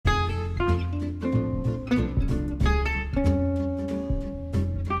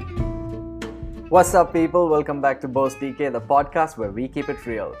What's up, people? Welcome back to Boss DK, the podcast where we keep it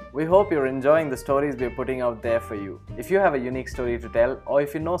real. We hope you're enjoying the stories we're putting out there for you. If you have a unique story to tell, or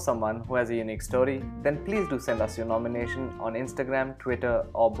if you know someone who has a unique story, then please do send us your nomination on Instagram, Twitter,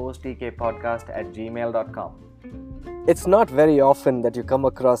 or bossdkpodcast@gmail.com. It's not very often that you come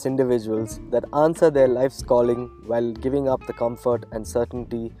across individuals that answer their life's calling while giving up the comfort and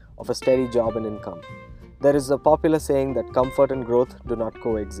certainty of a steady job and income. There is a popular saying that comfort and growth do not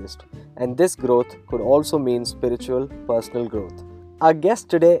coexist, and this growth could also mean spiritual, personal growth. Our guest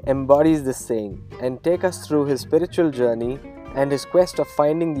today embodies this saying and take us through his spiritual journey and his quest of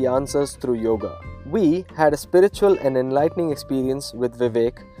finding the answers through yoga. We had a spiritual and enlightening experience with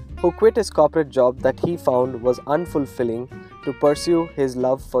Vivek, who quit his corporate job that he found was unfulfilling to pursue his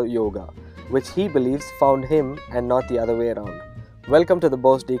love for yoga, which he believes found him and not the other way around. Welcome to the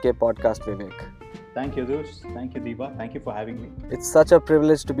Boss DK podcast, Vivek. Thank you, Dush. Thank you, Deepa. Thank you for having me. It's such a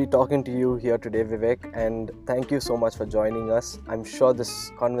privilege to be talking to you here today, Vivek, and thank you so much for joining us. I'm sure this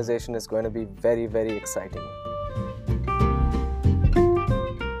conversation is going to be very, very exciting.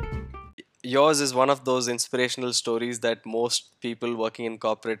 Yours is one of those inspirational stories that most people working in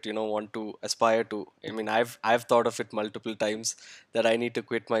corporate, want to aspire to. I mean, I've thought of it multiple times that I need to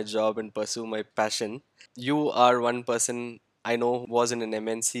quit my job and pursue my passion. You are one person I know who was in an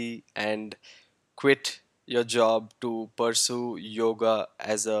MNC and quit your job to pursue yoga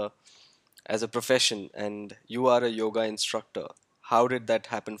as a profession, and you are a yoga instructor. How did that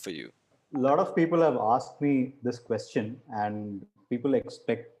happen for you? A lot of people have asked me this question, and people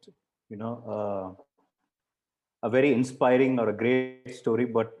expect, a very inspiring or a great story,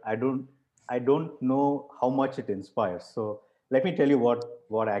 but I don't know how much it inspires. So let me tell you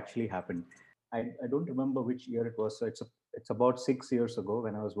what actually happened. I don't remember which year it was. So it's about 6 years ago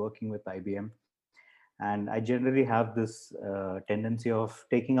when I was working with IBM, and I generally have this tendency of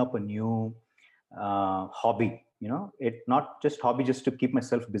taking up a new hobby. It not just hobby just to keep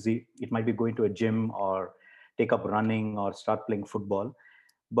myself busy. It might be going to a gym or take up running or start playing football,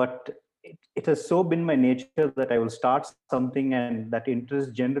 but it has so been my nature that I will start something, and that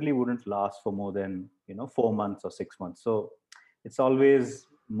interest generally wouldn't last for more than 4 months or 6 months. So it's always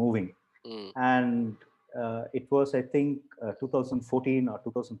moving. Mm. And it was, I think, 2014 or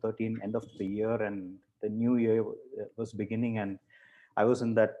 2013, end of the year, and the new year was beginning, and I was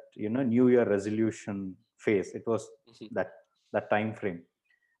in that new year resolution phase. It was that time frame,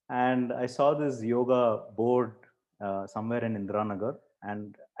 and I saw this yoga board somewhere in Indiranagar,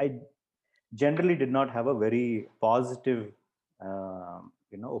 and I generally did not have a very positive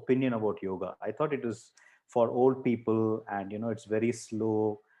opinion about yoga. I thought it was for old people, and it's very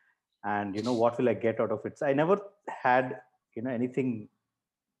slow, and what will I get out of it. So I never had anything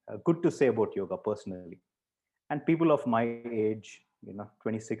good to say about yoga personally. And people of my age,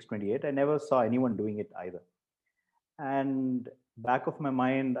 26, 28, I never saw anyone doing it either. And back of my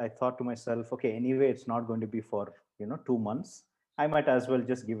mind, I thought to myself, okay, anyway, it's not going to be for 2 months. I might as well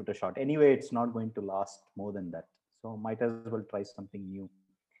just give it a shot. Anyway, it's not going to last more than that, so might as well try something new.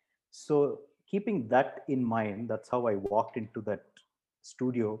 So keeping that in mind, that's how I walked into that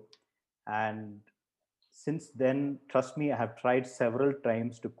studio. And since then, trust me, I have tried several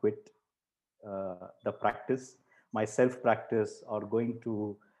times to quit the practice, my self practice, or going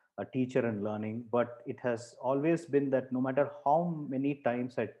to a teacher and learning. But it has always been that no matter how many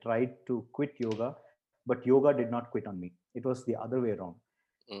times I tried to quit yoga, but yoga did not quit on me. It was the other way around.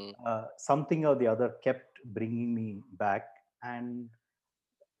 Mm. Something or the other kept bringing me back. And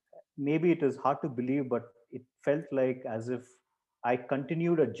maybe it is hard to believe, but it felt like as if I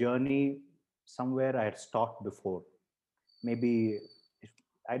continued a journey somewhere I had stopped before. Maybe if,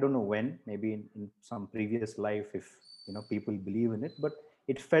 I don't know when, maybe in some previous life, if people believe in it, but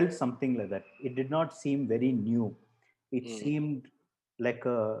it felt something like that. It did not seem very new. It Mm. seemed like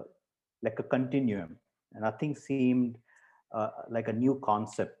a continuum. And nothing seemed like a new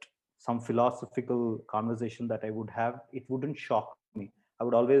concept, some philosophical conversation that I would have. It wouldn't shock me. I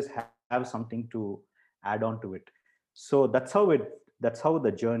would always have something to add on to it. So that's how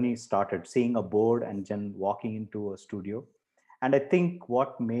the journey started, seeing a board and then walking into a studio. And I think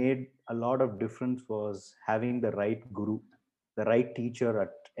what made a lot of difference was having the right guru, the right teacher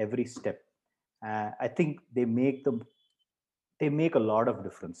at every step. I think they make a lot of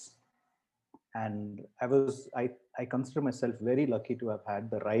difference. And I consider myself very lucky to have had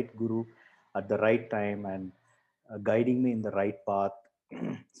the right guru at the right time, and guiding me in the right path.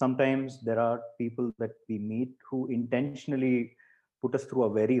 Sometimes there are people that we meet who intentionally put us through a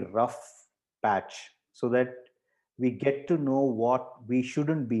very rough patch so that we get to know what we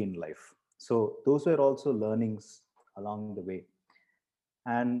shouldn't be in life. So those were also learnings along the way.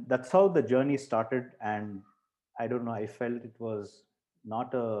 And that's how the journey started. And I don't know, I felt it was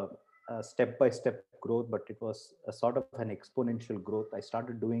not a step by step growth, but it was a sort of an exponential growth. I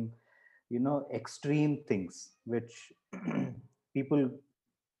started doing, extreme things which people,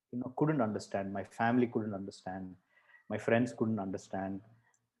 couldn't understand. My family couldn't understand, my friends couldn't understand.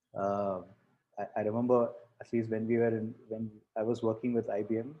 uh, I remember, at least when I was working with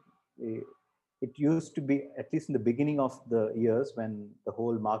IBM, we, it used to be, at least in the beginning of the years when the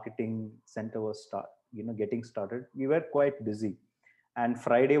whole marketing center was getting started, we were quite busy, and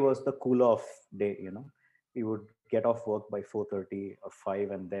Friday was the cool off day. We would get off work by 4:30 or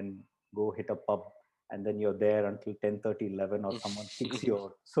 5, and then go hit a pub, and then you're there until 10:30, 11, or someone kicks you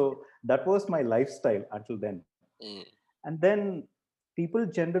out. So that was my lifestyle until then. Mm. And then people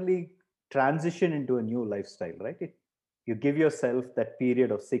generally transition into a new lifestyle, right? You give yourself that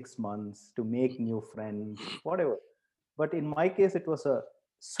period of 6 months to make new friends, whatever. But in my case, it was a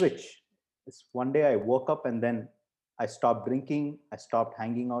switch. It's one day I woke up, and then I stopped drinking, I stopped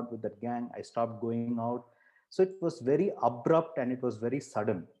hanging out with that gang, I stopped going out. So it was very abrupt and it was very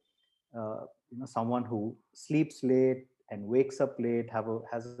sudden. Someone who sleeps late and wakes up late,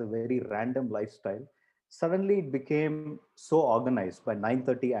 has a very random lifestyle. Suddenly it became so organized. By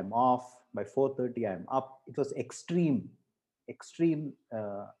 9:30 I'm off, by 4:30 I'm up. It was extreme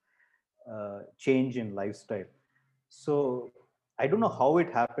change in lifestyle. So I don't know how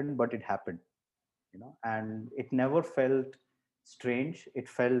it happened, but it happened. And it never felt strange. It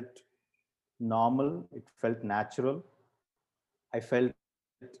felt normal, it felt natural. I felt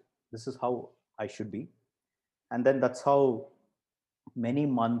this is how I should be. And then that's how many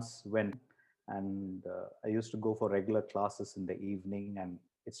months went. And I used to go for regular classes in the evening, and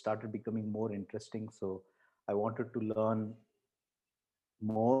it started becoming more interesting. So I wanted to learn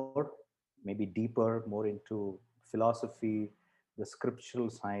more, maybe deeper, more into philosophy, the scriptural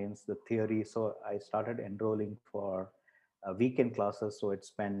science, the theory. So I started enrolling for weekend classes. So I'd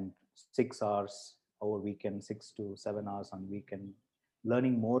spend 6 hours over weekend, 6 to 7 hours on weekend,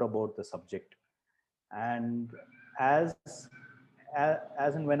 learning more about the subject. And as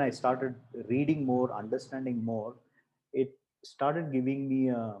as and when I started reading more, understanding more, it started giving me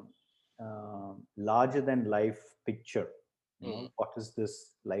a larger than life picture. Mm. What is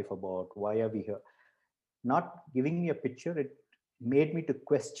this life about? Why are we here? Not giving me a picture, it made me to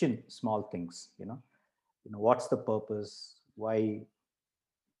question small things. What's the purpose? Why?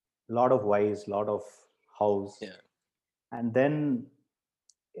 A lot of whys, lot of hows. Yeah. And then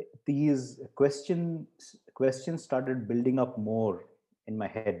these questions started building up more in my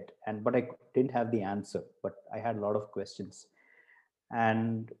head, and but I didn't have the answer, but I had a lot of questions.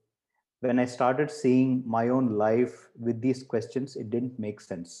 And when I started seeing my own life with these questions, it didn't make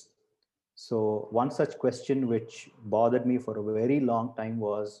sense. So one such question which bothered me for a very long time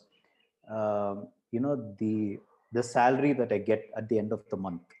was, the salary that I get at the end of the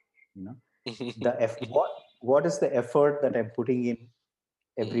month. You know, what is the effort that I'm putting in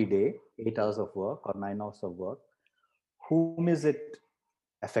every Mm. day, 8 hours of work or 9 hours of work? Whom is it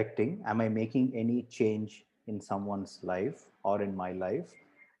affecting? Am I making any change in someone's life or in my life?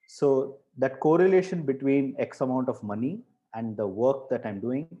 So that correlation between X amount of money and the work that I'm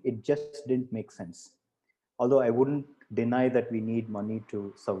doing, it just didn't make sense. Although I wouldn't deny that we need money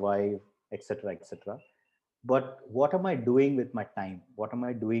to survive, etc., etc. But what am I doing with my time? What am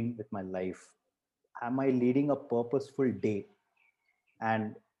I doing with my life? Am I leading a purposeful day?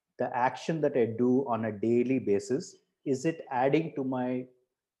 And the action that I do on a daily basis, is it adding to my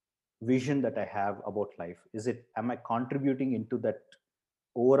vision that I have about life? Am I contributing into that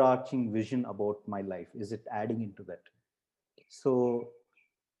overarching vision about my life? Is it adding into that? So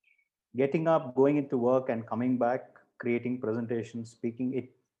getting up, going into work, and coming back, creating presentations, speaking,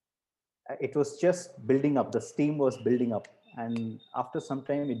 it was just building up. The steam was building up, and after some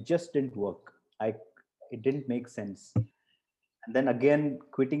time it just didn't work. It didn't make sense. And then again,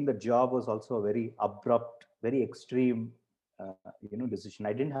 quitting the job was also a very abrupt, very extreme decision.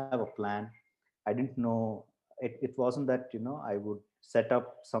 I didn't have a plan. I didn't know. It wasn't that I would set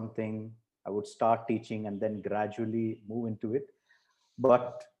up something, I would start teaching and then gradually move into it.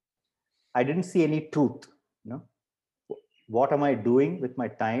 But I didn't see any truth. you know what am I doing with my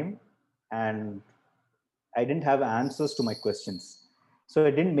time? And I didn't have answers to my questions. So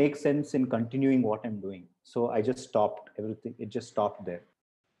it didn't make sense in continuing what I'm doing. So I just stopped everything. It just stopped there.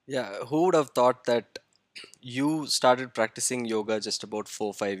 Yeah, who would have thought that you started practicing yoga just about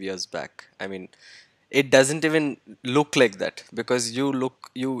 4 5 years back? I mean, it doesn't even look like that because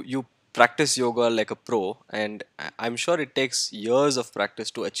you practice yoga like a pro, and I'm sure it takes years of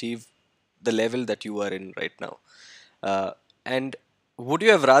practice to achieve the level that you are in right now. And Would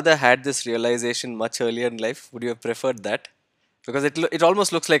you have rather had this realization much earlier in life? Would you have preferred that? Because it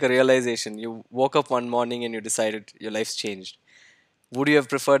almost looks like a realization. You woke up one morning and you decided your life's changed. Would you have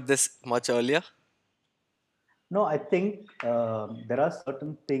preferred this much earlier? No, I think there are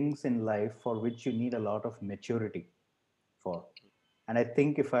certain things in life for which you need a lot of maturity for. And I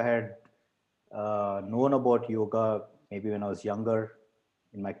think if I had known about yoga maybe when I was younger,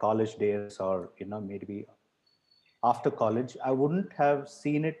 in my college days, or maybe after college, I wouldn't have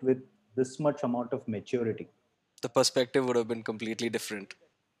seen it with this much amount of maturity. The perspective would have been completely different.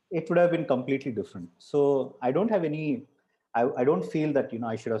 It would have been completely different. So I don't have any. I don't feel that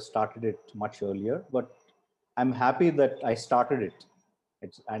I should have started it much earlier, but I'm happy that I started it.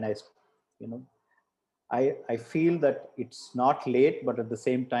 And you know, I feel that it's not late, but at the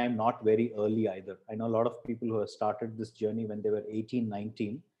same time, not very early either. I know a lot of people who have started this journey when they were 18,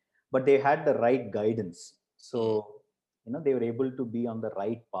 19, but they had the right guidance. So, they were able to be on the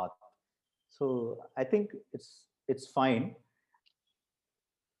right path. So I think it's fine.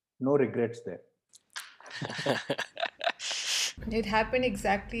 No regrets there. It happened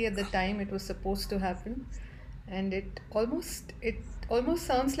exactly at the time it was supposed to happen, and it almost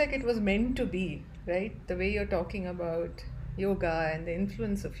sounds like it was meant to be, right? The way you're talking about yoga and the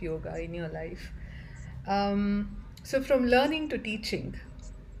influence of yoga in your life. So from learning to teaching,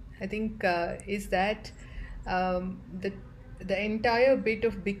 I think is that the entire bit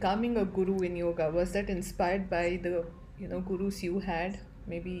of becoming a guru in yoga, was that inspired by the gurus you had?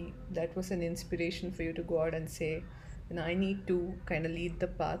 Maybe that was an inspiration for you to go out and say, I need to kind of lead the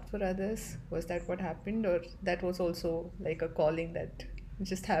path for others. Was that what happened, or that was also like a calling that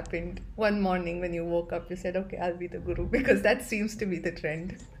just happened one morning when you woke up? You said, "Okay, I'll be the guru," because that seems to be the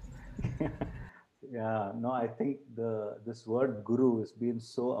trend. Yeah, no, I think this word guru has been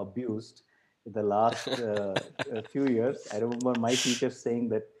so abused in the last few years. I remember my teacher saying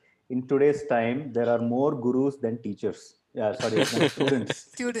that in today's time there are more gurus than teachers. Yeah, sorry, than students.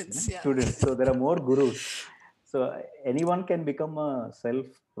 Students, yeah. Students. So there are more gurus. So anyone can become a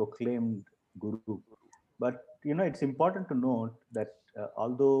self-proclaimed guru. But it's important to note that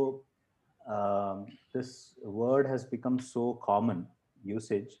although this word has become so common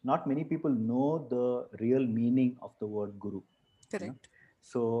usage, not many people know the real meaning of the word guru. you know Correct.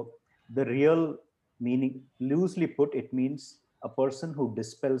 so the real meaning, loosely put, it means a person who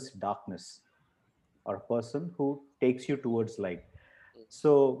dispels darkness, or a person who takes you towards light.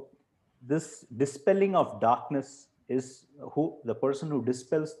 So this dispelling of darkness is who the person who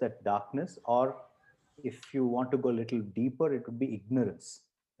dispels that darkness, or if you want to go a little deeper, it would be ignorance,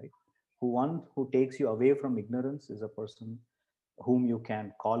 right? Who takes you away from ignorance is a person whom you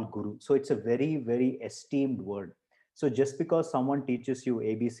can call guru. So it's a very, very esteemed word. So just because someone teaches you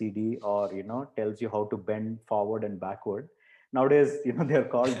ABCD, or tells you how to bend forward and backward, nowadays they're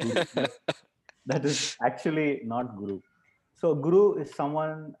called guru, but that is actually not guru. So guru is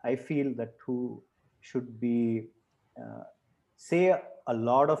someone, I feel, that who should be uh, say a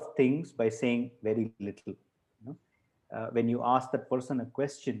lot of things by saying very little. When you ask that person a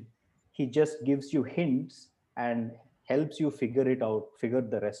question, he just gives you hints and helps you figure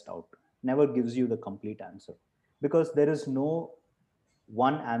the rest out. Never gives you the complete answer, because there is no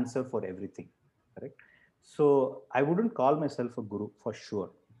one answer for everything. Correct. So I wouldn't call myself a guru for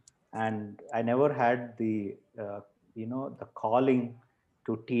sure, and I never had the calling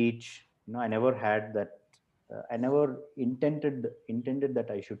to teach. I never had that. I never intended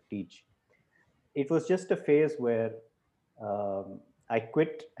that I should teach. It was just a phase where I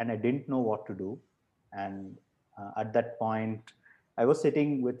quit and I didn't know what to do. And at that point, I was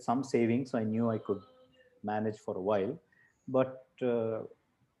sitting with some savings, so I knew I could manage for a while. But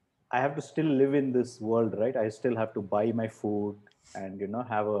I have to still live in this world, right? I still have to buy my food and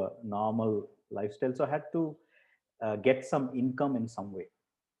have a normal lifestyle. So I had to get some income in some way.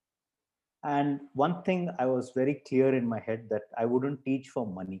 And one thing I was very clear in my head, that I wouldn't teach for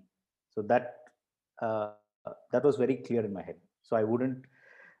money. So that was very clear in my head. So I wouldn't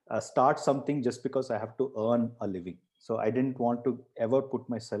start something just because I have to earn a living. So I didn't want to ever put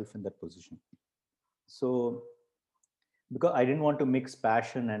myself in that position. So because I didn't want to mix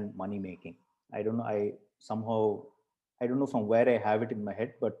passion and money making. I don't know. Somehow, I don't know from where I have it in my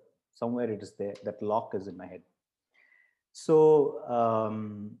head, but somewhere it is there. That lock is in my head. So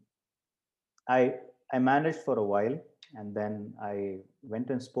I I managed for a while, and then I went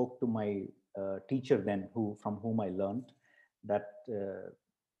and spoke to my teacher then, who from whom I learned that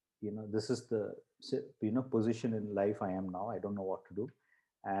this is the position in life I am now. I don't know what to do,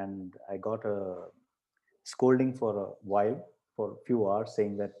 and I got a scolding for a while, for a few hours,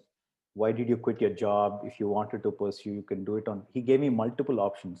 saying that why did you quit your job? If you wanted to pursue, you can do it on. He gave me multiple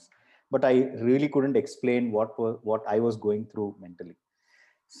options, but I really couldn't explain what I was going through mentally.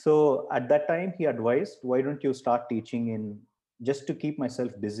 So at that time, he advised, why don't you start teaching in, just to keep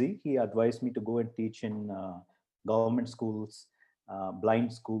myself busy. He advised me to go and teach in government schools,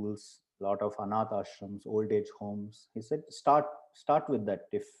 blind schools, a lot of anath ashrams, old age homes. He said, start with that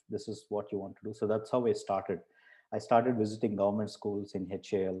if this is what you want to do. So that's how I started. I started visiting government schools in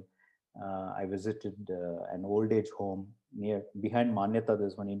HAL. I visited an old age home near behind Manyata.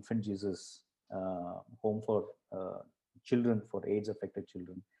 There's one infant Jesus home for children, for AIDS affected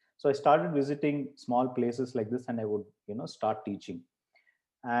children. So I started visiting small places like this, and I would start teaching.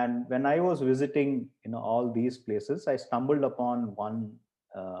 And when I was visiting all these places, I stumbled upon one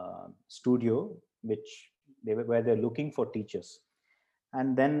studio which where they're looking for teachers.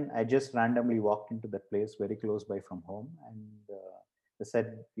 And then I just randomly walked into that place very close by from home, and they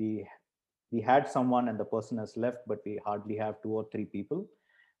said, we had someone and the person has left, but we hardly have 2 or 3 people.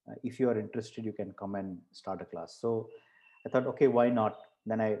 If you are interested, you can come and start a class. So I thought, okay, why not?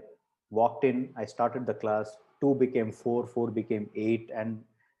 Then I walked in, I started the class. 2 became 4, 4 became 8, and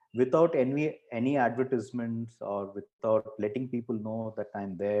without any advertisements or without letting people know that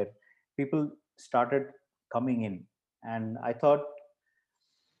I'm there, people started coming in, and I thought,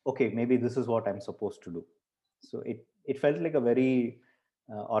 okay, maybe this is what I'm supposed to do. So it felt like a very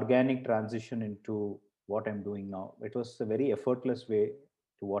organic transition into what I'm doing now. It was a very effortless way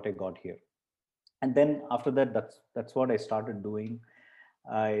to what I got here. And then after that, that's what I started doing.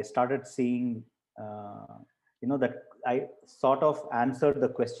 I started seeing that I sort of answered the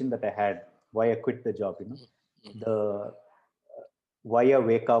question that I had, why I quit the job, the why I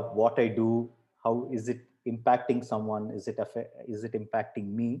wake up, what I do, how is it impacting someone, is it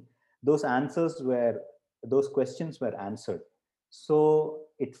impacting me? Those answers were, those questions were answered. So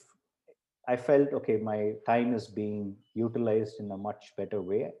I felt, okay, my time is being utilized in a much better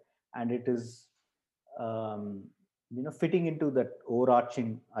way, and it is um, fitting into that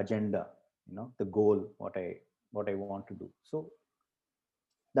overarching agenda, the goal, what I want to do. So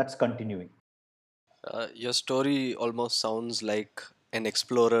that's continuing. Your story almost sounds like an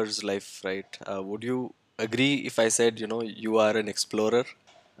explorer's life, right? Would you agree if I said, you are an explorer?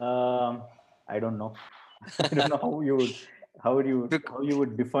 um, I don't know. I don't know Bec- how you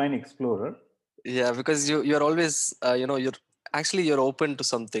would define explorer. yeah, because you're always, you're open to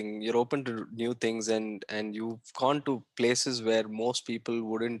something. You're open to new things, and you've gone to places where most people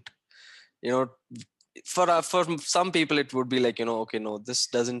wouldn't. You know, for some people it would be like, okay, no, this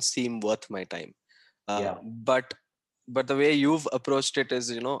doesn't seem worth my time. Yeah, But the way you've approached it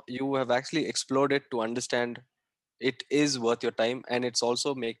is, you have actually explored it to understand it is worth your time, and it's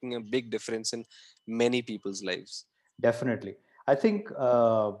also making a big difference in many people's lives. definitely. I think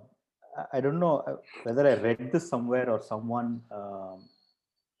I don't know whether I read this somewhere or someone uh,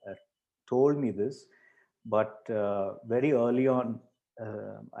 told me this, but very early on,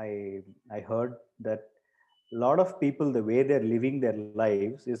 I heard that a lot of people, the way they're living their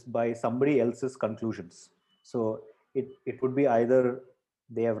lives is by somebody else's conclusions. So it would be either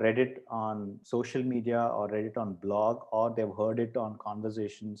they have read it on social media or read it on blog, or they've heard it on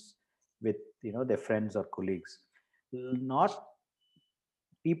conversations with their friends or colleagues. Not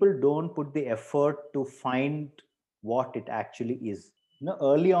People don't put the effort to find what it actually is.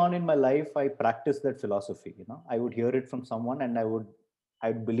 Early on in my life, I practiced that philosophy. I would hear it from someone, and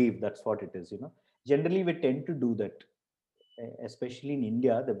I'd believe that's what it is. Generally we tend to do that, especially in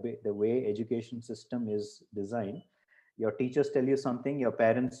India, the way education system is designed. Your teachers tell you something, your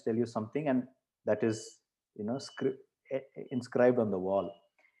parents tell you something, and that is inscribed on the wall.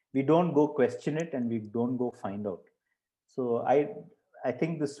 We don't go question it, and we don't go find out. So I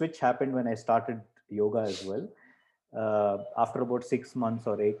think the switch happened when I started yoga as well. After about 6 months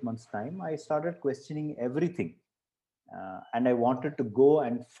or 8 months time, I started questioning everything, and I wanted to go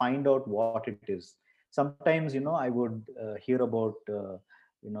and find out what it is. Sometimes I would hear about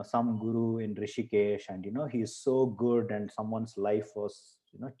some guru in Rishikesh, and he is so good, and someone's life was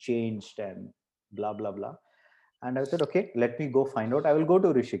changed, and blah blah blah. And I said, okay, let me go find out. I will go to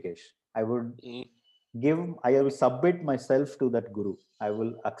Rishikesh. I would Mm. I will submit myself to that guru. I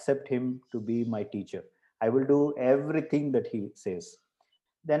will accept him to be my teacher. I will do everything that he says.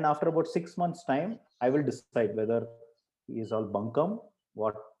 Then after about 6 months time, I will decide whether he is all bunkum,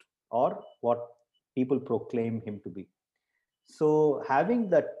 what or what people proclaim him to be. So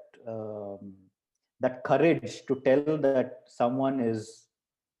having um, that courage to tell that someone is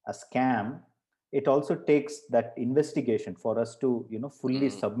a scam, it also takes that investigation for us to fully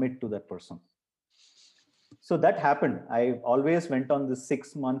Mm. submit to that person. So that happened. I always went on this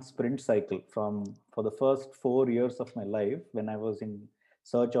 6 month sprint cycle for the first 4 years of my life. When I was in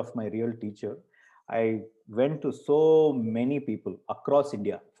search of my real teacher, I went to so many people across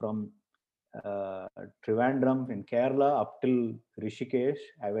India, from uh, Trivandrum in Kerala up till Rishikesh.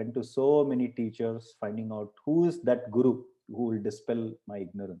 I went to so many teachers, finding out who is that guru who will dispel my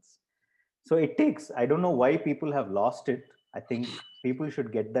ignorance. So it takes, I don't know why people have lost it. I think people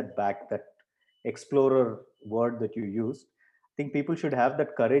should get that back, that explorer word that you used. I think people should have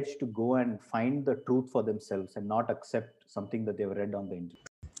that courage to go and find the truth for themselves and not accept something that they've read on the internet.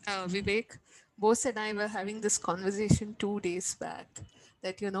 Vivek, Bose and I were having this conversation 2 days back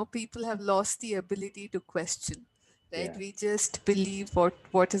that, people have lost the ability to question, right? Yeah. We just believe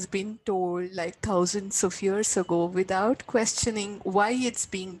what has been told like thousands of years ago without questioning why it's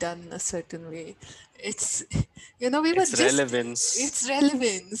being done a certain way. It's, we were Its just, relevance. it's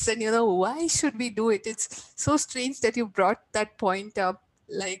relevance, and, why should we do it? It's so strange that you brought that point up,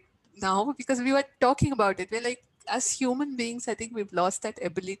 like, now, because we were talking about it. We're like, as human beings, I think we've lost that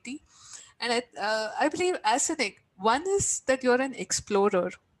ability. And I believe one is that you're an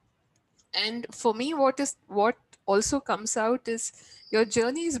explorer. And for me, what also comes out is your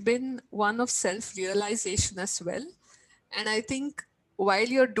journey has been one of self-realization as well. And I think while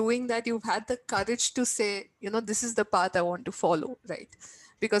you're doing that, you've had the courage to say, this is the path I want to follow, right?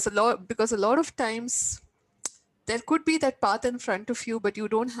 Because a lot of times there could be that path in front of you, but you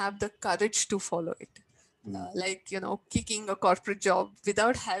don't have the courage to follow it. Like, kicking a corporate job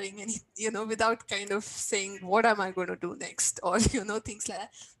without having any, without kind of saying, what am I going to do next? Or, things like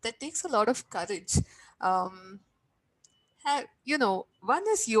that. That takes a lot of courage. Um, one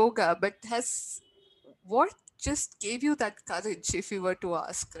is yoga, but what just gave you that courage, if you were to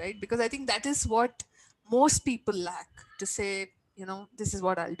ask, right? Because I think that is what most people lack, to say, this is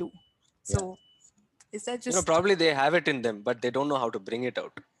what I'll do. Yeah. So is that just Probably they have it in them, but they don't know how to bring it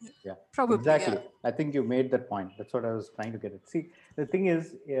out. Yeah, probably, exactly. yeah. I think you made that point. That's what I was trying to get at. See, the thing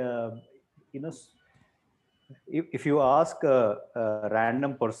is, you know, if you ask a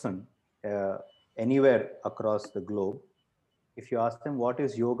random person uh, anywhere across the globe, if you ask them what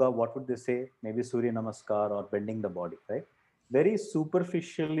is yoga, what would they say? Maybe Surya Namaskar or bending the body, right? Very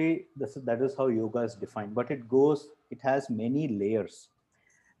superficially, that is how yoga is defined, but it has many layers.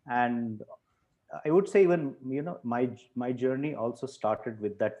 And I would say, even, my journey also started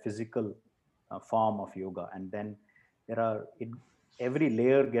with that physical form of yoga, and then every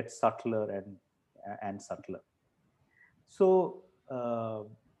layer gets subtler and subtler. So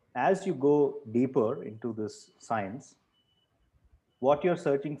as you go deeper into this science, what you're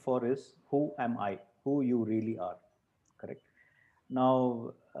searching for is, who am I? Who you really are, correct?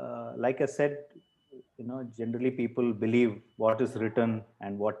 Now, like I said, generally people believe what is written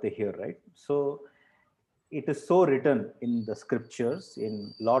and what they hear, right? So it is so written in the scriptures,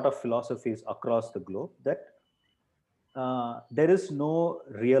 in a lot of philosophies across the globe, that there is no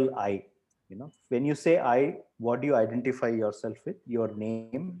real I. When you say I, what do you identify yourself with? Your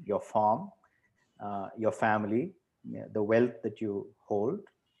name, your form, your family, yeah, the wealth that you hold.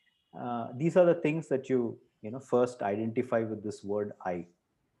 These are the things that you first identify with this word I,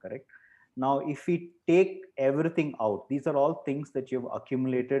 correct? Now, if we take everything out, these are all things that you've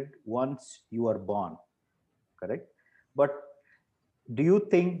accumulated once you are born, correct? But do you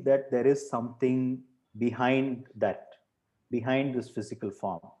think that there is something behind that, behind this physical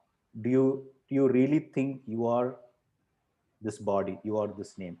form? Do you really think you are this body, you are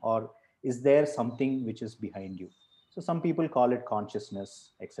this name, or is there something which is behind you? So some people call it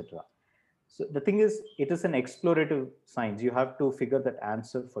consciousness, etc. So the thing is, it is an explorative science. You have to figure that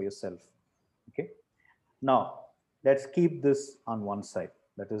answer for yourself. Okay. Now, let's keep this on one side.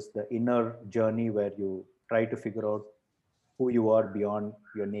 That is the inner journey where you try to figure out who you are beyond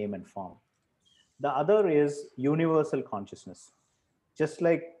your name and form. The other is universal consciousness. Just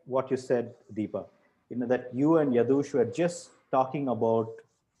like what you said, Deepa, that you and Yadush were just talking about,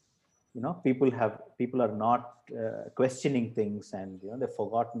 people are not questioning things, and they've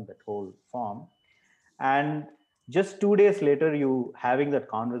forgotten that whole form. And just 2 days later, you having that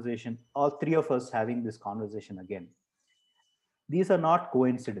conversation, all three of us having this conversation again. These are not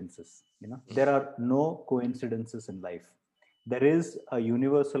coincidences. There are no coincidences in life. There is a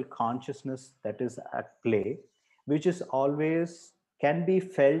universal consciousness that is at play, which is always can be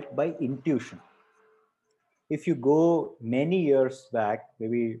felt by intuition. If you go many years back,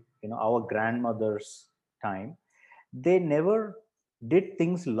 maybe our grandmother's time, they never did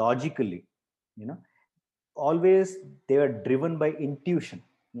things logically. you know Always they were driven by intuition.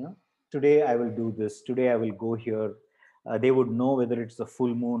 Today I will do this, today I will go here. They would know whether it's a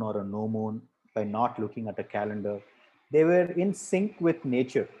full moon or a no moon. by not looking at a calendar. They were in sync with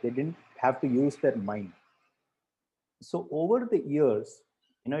nature. They didn't have to use their mind. So over the years,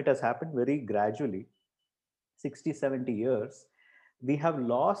 it has happened very gradually. 60, 70 years, we have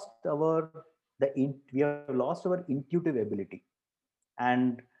lost we have lost our intuitive ability,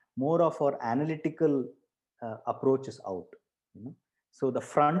 and more of our analytical approach is out. you know so the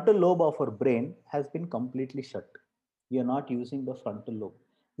frontal lobe of our brain has been completely shut. We are not using the frontal lobe.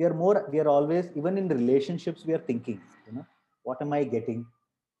 We are always, even in relationships, we are thinking, what am I getting?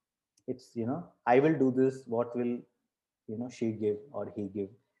 It's, I will do this, what will, she give or he give.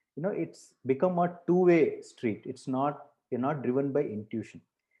 It's become a two-way street. It's not, you're not driven by intuition.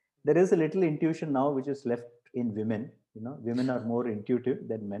 There is a little intuition now which is left in women. Women are more intuitive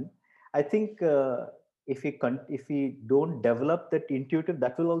than men. I think if we don't develop that intuitive,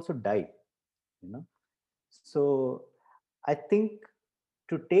 that will also die. you know so I think,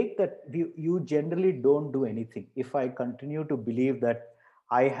 to take that, you generally don't do anything. If I continue to believe that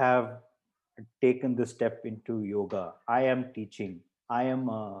I have taken this step into yoga, I am teaching, I am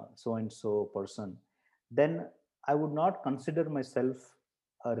a so and so person, then I would not consider myself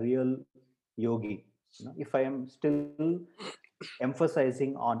a real yogi. If I am still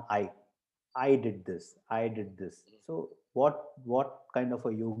emphasizing on I did this, I did this. So what kind of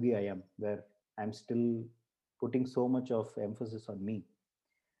a yogi I am, where I'm still putting so much of emphasis on me?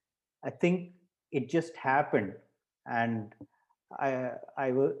 I think it just happened, and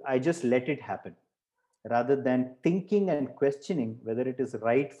I just let it happen, rather than thinking and questioning whether it is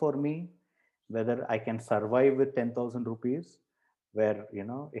right for me, whether I can survive with 10,000 rupees, where,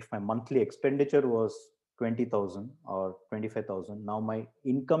 if my monthly expenditure was 20,000 or 25,000, now my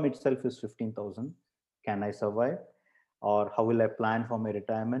income itself is 15,000. Can I survive? Or how will I plan for my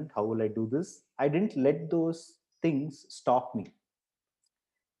retirement? How will I do this? I didn't let those things stop me.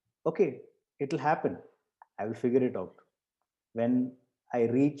 Okay, it'll happen. I will figure it out. When I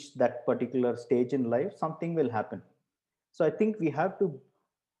reach that particular stage in life, something will happen. So I think we have to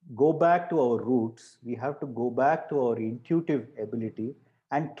go back to our roots. We have to go back to our intuitive ability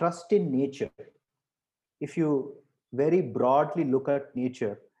and trust in nature. If you very broadly look at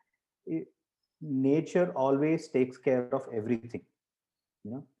nature, i- nature always takes care of everything.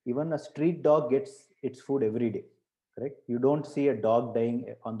 Even a street dog gets its food every day. Correct? You don't see a dog dying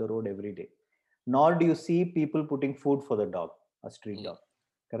on the road every day, nor do you see people putting food for the dog, a street dog.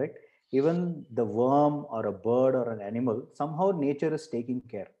 Correct? Even the worm or a bird or an animal, somehow nature is taking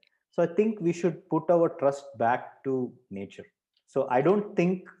care. So I think we should put our trust back to nature. So I don't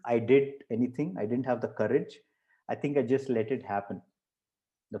think I did anything. I didn't have the courage. I think I just let it happen.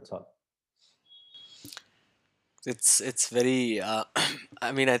 That's all. It's very.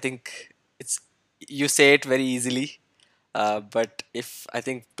 I mean, I think it's you say it very easily, but if I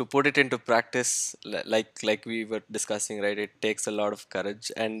think to put it into practice, like we were discussing, right? It takes a lot of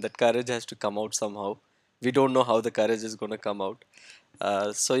courage, and that courage has to come out somehow. We don't know how the courage is going to come out.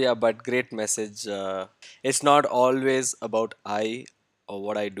 So yeah, but great message. It's not always about I or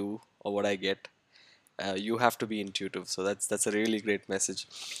what I do or what I get. You have to be intuitive. So that's a really great message.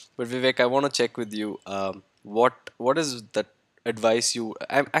 But Vivek, I want to check with you. What is that advice you?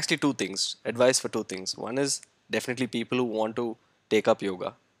 I'm actually two things. Advice for two things. One is definitely people who want to take up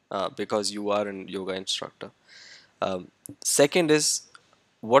yoga, because you are an yoga instructor. Um, Second is,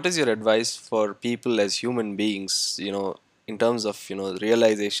 what is your advice for people as human beings? In terms of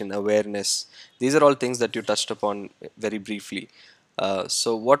realization, awareness. These are all things that you touched upon very briefly.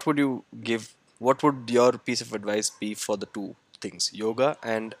 So, what would you give? What would your piece of advice be for the two things, yoga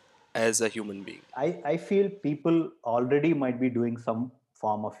and as a human being? I feel people already might be doing some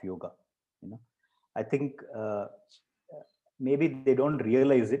form of yoga. You know, I think maybe they don't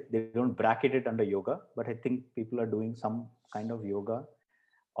realize it, they don't bracket it under yoga, but I think people are doing some kind of yoga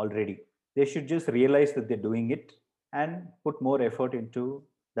already. They should just realize that they're doing it and put more effort into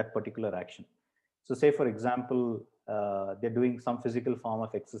that particular action. So, say for example, they're doing some physical form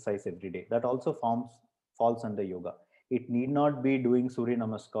of exercise every day. That also falls under yoga. It need not be doing Surya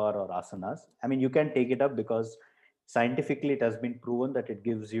Namaskar or asanas. I mean, you can take it up because scientifically it has been proven that it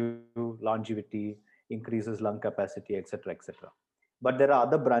gives you longevity, increases lung capacity, etc., etc. But there are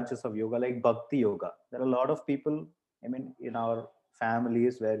other branches of yoga like Bhakti yoga. There are a lot of people, I mean, in our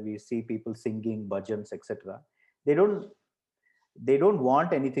families where we see people singing bhajans, etc. They don't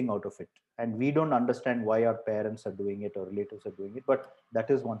want anything out of it, and we don't understand why our parents are doing it or relatives are doing it. But that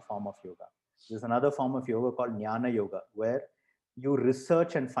is one form of yoga. There's another form of yoga called jnana yoga, where you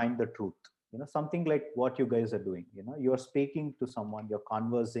research and find the truth. Something like what you guys are doing. You're speaking to someone, you're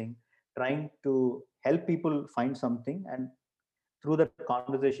conversing, trying to help people find something, and through that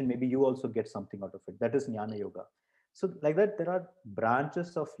conversation, maybe you also get something out of it. That is Jnana Yoga. So like that, there are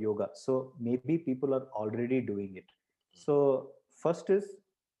branches of yoga. So maybe people are already doing it. So first is,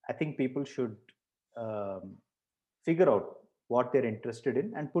 I think people should um, figure out what they're interested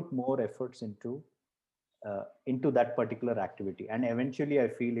in and put more efforts into that particular activity. And eventually, I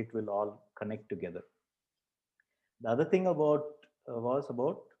feel it will all connect together. The other thing about was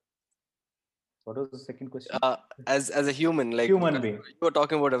about, what was the second question? uh, as a human, like, Human because being. you were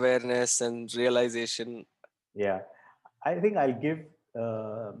talking about awareness and realization. Yeah, I think I'll give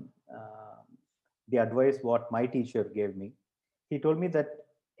um uh, the advice what my teacher gave me. He told me that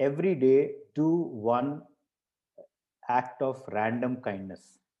every day do one act of random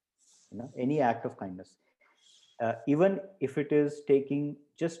kindness. Any act of kindness, even if it is taking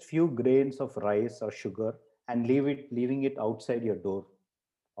just few grains of rice or sugar and leaving it outside your door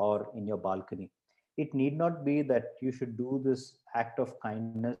or in your balcony. It need not be that you should do this act of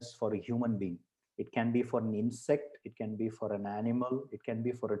kindness for a human being. It can be for an insect, it can be for an animal, it can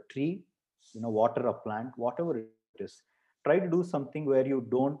be for a tree, water a plant, whatever it is. Try to do something where you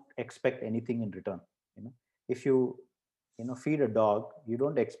don't expect anything in return. you know if you feed a dog, you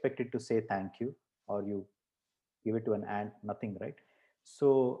don't expect it to say thank you, or you give it to an ant, nothing, right?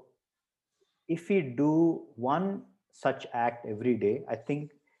 So if we do one such act every day, I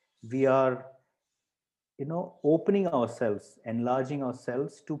think we are opening ourselves, enlarging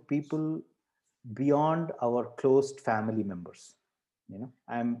ourselves to people beyond our closed family members.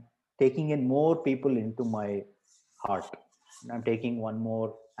 I'm taking in more people into my heart. I'm taking one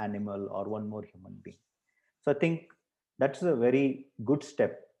more animal or one more human being. So I think that's a very good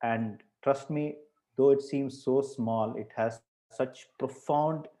step. And trust me, though it seems so small, it has such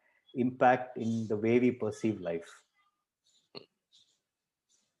profound impact in the way we perceive life.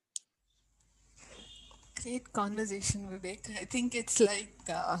 Great conversation, Vivek. I think it's like,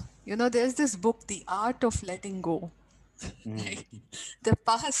 there's this book, The Art of Letting Go. Right? The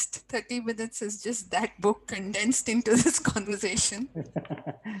past 30 minutes is just that book condensed into this conversation.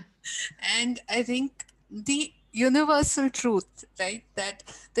 And I think the universal truth, right, that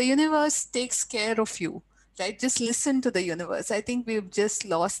the universe takes care of you, right? Just listen to the universe. I think we've just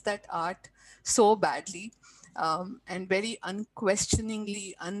lost that art so badly, and very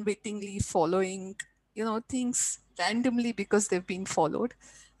unquestioningly, unwittingly following, things randomly because they've been followed.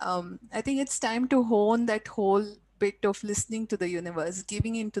 I think it's time to hone that whole bit of listening to the universe,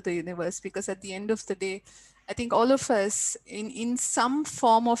 giving into the universe, because at the end of the day, I think all of us in some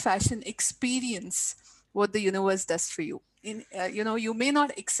form or fashion experience what the universe does for you. You may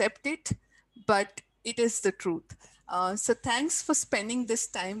not accept it, but it is the truth. So thanks for spending this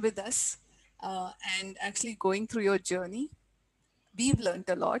time with us, and actually going through your journey. We've learned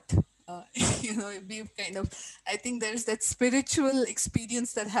a lot. uh, we've kind of, I think there's that spiritual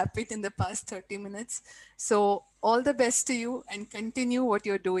experience that happened in the past 30 minutes. So all the best to you, and continue what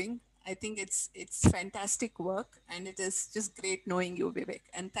you're doing. I think it's fantastic work, and it is just great knowing you, Vivek,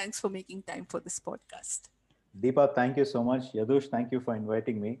 and thanks for making time for this podcast. Deepa, thank you so much. Yadush, thank you for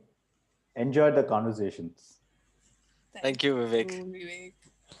inviting me. Enjoyed the conversations. Thank Thank you, you, Vivek. Vivek.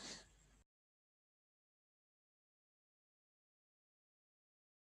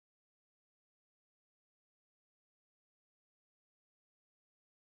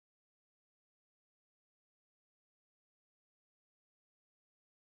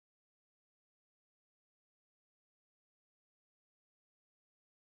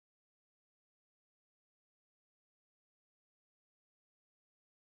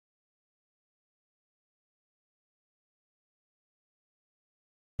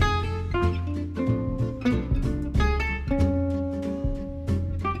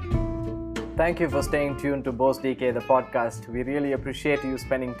 Thank you for staying tuned to Bose DK, the podcast. We really appreciate you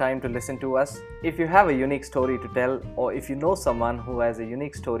spending time to listen to us. If you have a unique story to tell, or if you know someone who has a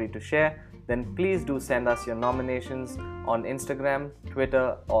unique story to share, then please do send us your nominations on Instagram,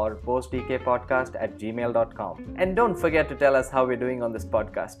 Twitter, or bosedkpodcast@gmail.com. And don't forget to tell us how we're doing on this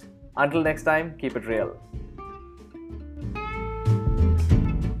podcast. Until next time, keep it real.